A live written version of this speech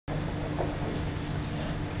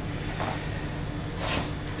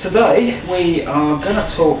Today we are going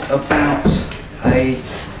to talk about a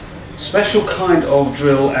special kind of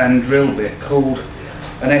drill and drill bit called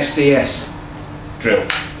an SDS drill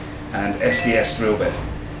and SDS drill bit.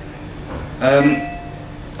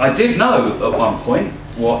 I did know at one point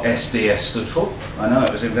what SDS stood for. I know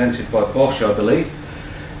it was invented by Bosch, I believe,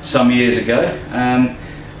 some years ago, and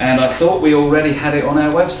I thought we already had it on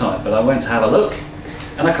our website, but I went to have a look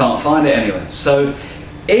and I can't find it anywhere. So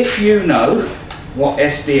if you know what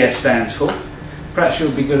SDS stands for, perhaps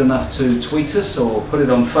you'll be good enough to tweet us or put it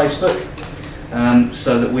on Facebook,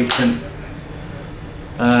 so that we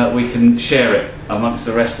can share it amongst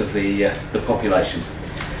the rest of the population.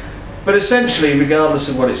 But essentially, regardless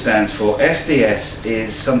of what it stands for, SDS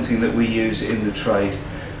is something that we use in the trade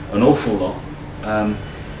an awful lot.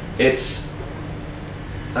 It's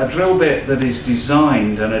a drill bit that is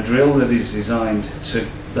designed, and a drill that is designed to,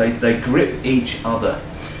 they grip each other.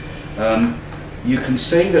 You can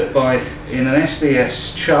see that in an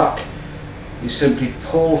SDS chuck, you simply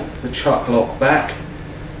pull the chuck lock back,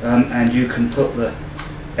 and you can put the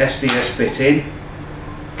SDS bit in. You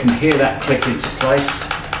can hear that click into place,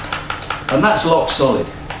 and that's lock solid.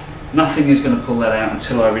 Nothing is going to pull that out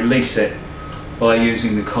until I release it by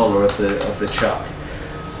using the collar of the chuck.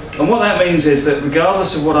 And what that means is that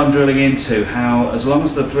regardless of what I'm drilling into, as long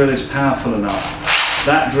as the drill is powerful enough,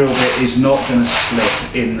 that drill bit is not going to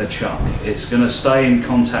slip in the chuck. It's going to stay in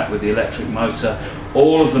contact with the electric motor.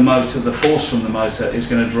 All of the motor, the force from the motor, is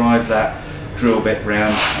going to drive that drill bit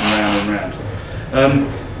round and round and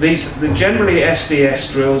round. Generally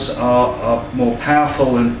SDS drills are more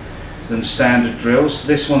powerful than standard drills.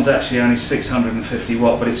 This one's actually only 650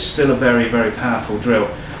 watt, but it's still a very, very powerful drill.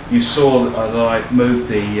 You saw that I moved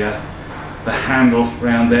the handle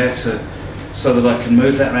round there so that I can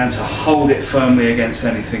move that around to hold it firmly against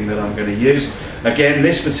anything that I'm going to use. Again,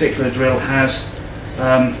 this particular drill has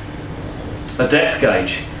a depth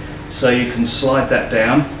gauge, so you can slide that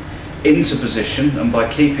down into position, and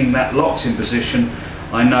by keeping that locked in position,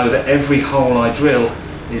 I know that every hole I drill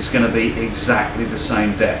is going to be exactly the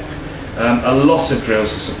same depth. A lot of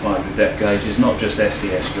drills are supplied with depth gauges, not just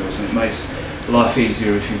SDS drills, and it makes life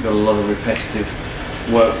easier if you've got a lot of repetitive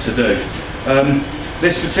work to do.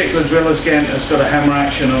 This particular drill again has got a hammer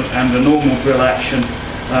action and a normal drill action,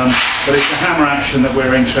 but it's the hammer action that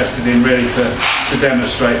we're interested in really to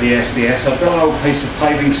demonstrate the SDS. I've got an old piece of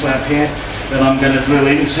paving slab here that I'm going to drill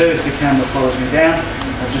into if the camera follows me down.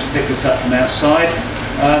 I'll just pick this up from outside.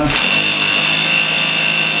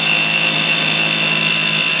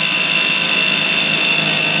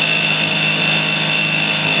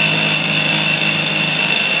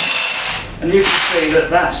 And you can see that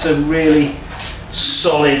that's a really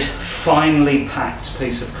solid, finely packed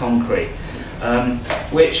piece of concrete,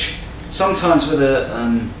 which sometimes with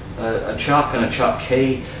a chuck and a chuck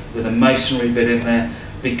key with a masonry bit in there,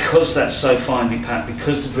 because that's so finely packed,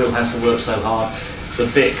 because the drill has to work so hard, the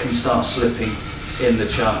bit can start slipping in the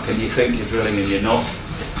chuck and you think you're drilling and you're not,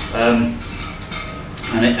 and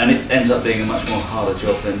it ends up being a much more harder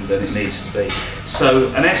job than it needs to be. So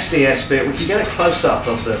an SDS bit, we can get a close-up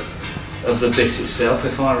of the bit itself.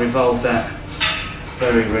 If I revolve that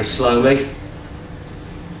very, very slowly,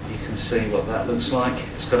 you can see what that looks like.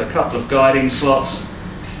 It's got a couple of guiding slots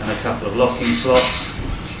and a couple of locking slots,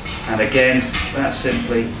 and again that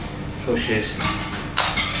simply pushes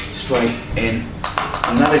straight in,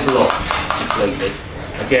 and that is locked completely.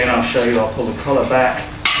 Again, I'll show you. I'll pull the collar back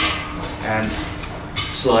and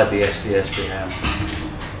slide the SDS bit out.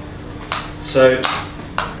 So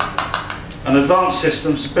an advanced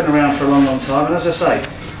system's been around for a long, long time, and as I say,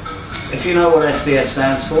 if you know what SDS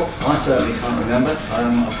stands for, I certainly can't remember.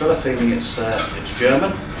 I've got a feeling it's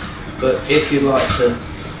German, but if you'd like to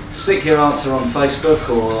stick your answer on Facebook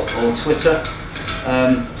or Twitter,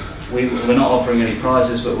 we're not offering any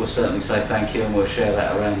prizes, but we'll certainly say thank you, and we'll share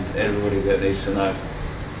that around everybody that needs to know.